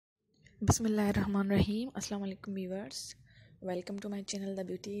बिस्मिल्लाहिर्रहमानिर्रहीम। अस्सलाम वालेकुम viewers, welcome to my channel the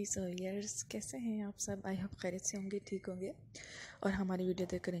beauty सोयर्स। कैसे हैं आप सब? आई होप खैरियत से होंगे, ठीक होंगे और हमारी वीडियो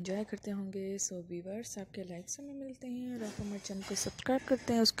देखकर एंजॉय करते होंगे। सो व्यूअर्स, आपके लाइक्स हमें मिलते हैं और आप हमारे चैनल को सब्सक्राइब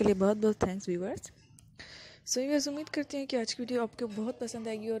करते हैं, उसके लिए बहुत बहुत थैंक्स व्यूअर्स। सो व्यूअर्स, उम्मीद करते हैं कि आज की वीडियो आपको बहुत पसंद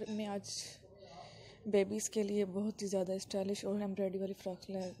आएगी और मैं आज बेबीज़ के लिए बहुत ही ज़्यादा स्टाइलिश और एम्ब्रॉयडरी वाली फ्रॉक्स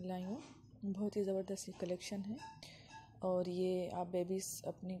लाई हूँ। बहुत ही ज़बरदस्त ये कलेक्शन है और ये आप बेबीज़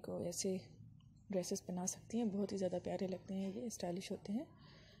अपनी को ऐसे ड्रेसेस बना सकती हैं। बहुत ही ज़्यादा प्यारे लगते हैं, ये स्टाइलिश होते हैं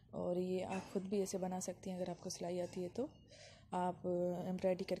और ये आप ख़ुद भी ऐसे बना सकती हैं। अगर आपको सिलाई आती है तो आप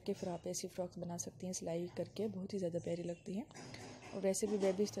एम्ब्रॉयडरी करके फिर आप ऐसी फ्रॉक्स बना सकती हैं सिलाई करके। बहुत ही ज़्यादा प्यारी लगती हैं और वैसे भी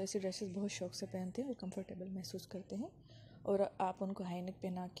बेबीज़ तो ऐसी ड्रेसेस बहुत शौक़ से पहनते हैं और कंफर्टेबल महसूस करते हैं। और आप उनको हाई नेक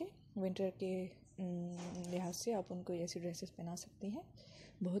पहना के विंटर के लिहाज से आप उनको ऐसी ड्रेसेस पहना सकती हैं।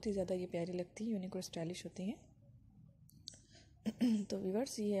 बहुत ही ज़्यादा ये प्यारी लगती हैं, यूनिक और स्टाइलिश होती हैं। तो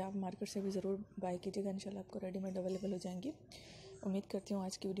व्यूअर्स, ये आप मार्केट से भी ज़रूर बाय कीजिएगा, इंशाल्लाह आपको रेडीमेड अवेलेबल हो जाएंगी। उम्मीद करती हूँ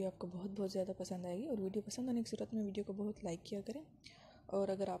आज की वीडियो आपको बहुत बहुत ज़्यादा पसंद आएगी और वीडियो पसंद आने की सूरत में वीडियो को बहुत लाइक किया करें और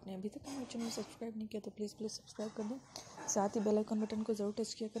अगर आपने अभी तक हमारे चैनल को सब्सक्राइब नहीं किया तो प्लीज़ सब्सक्राइब कर दें। साथ ही बेल आइकन बटन को ज़रूर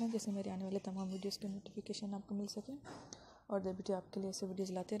टच किया करें जिससे मेरे आने वाले तमाम वीडियोज़ के नोटिफिकेशन आपको मिल सकें और द ब्यूटी आपके लिए ऐसे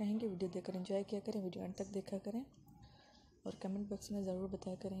वीडियोज़ लाते रहेंगे। वीडियो देखकर एंजॉय किया करें, वीडियो अंत तक देखा करें और कमेंट बॉक्स में ज़रूर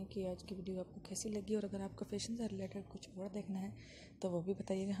बताया करें कि आज की वीडियो आपको कैसी लगी। और अगर आपको फैशन से रिलेटेड कुछ और देखना है तो वो भी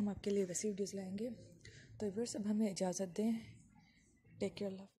बताइएगा, हम आपके लिए वैसी वीडियोज़ लाएंगे। तो व्यूअर्स, अब हमें इजाज़त दें। Take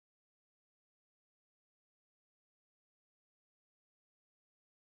care, love.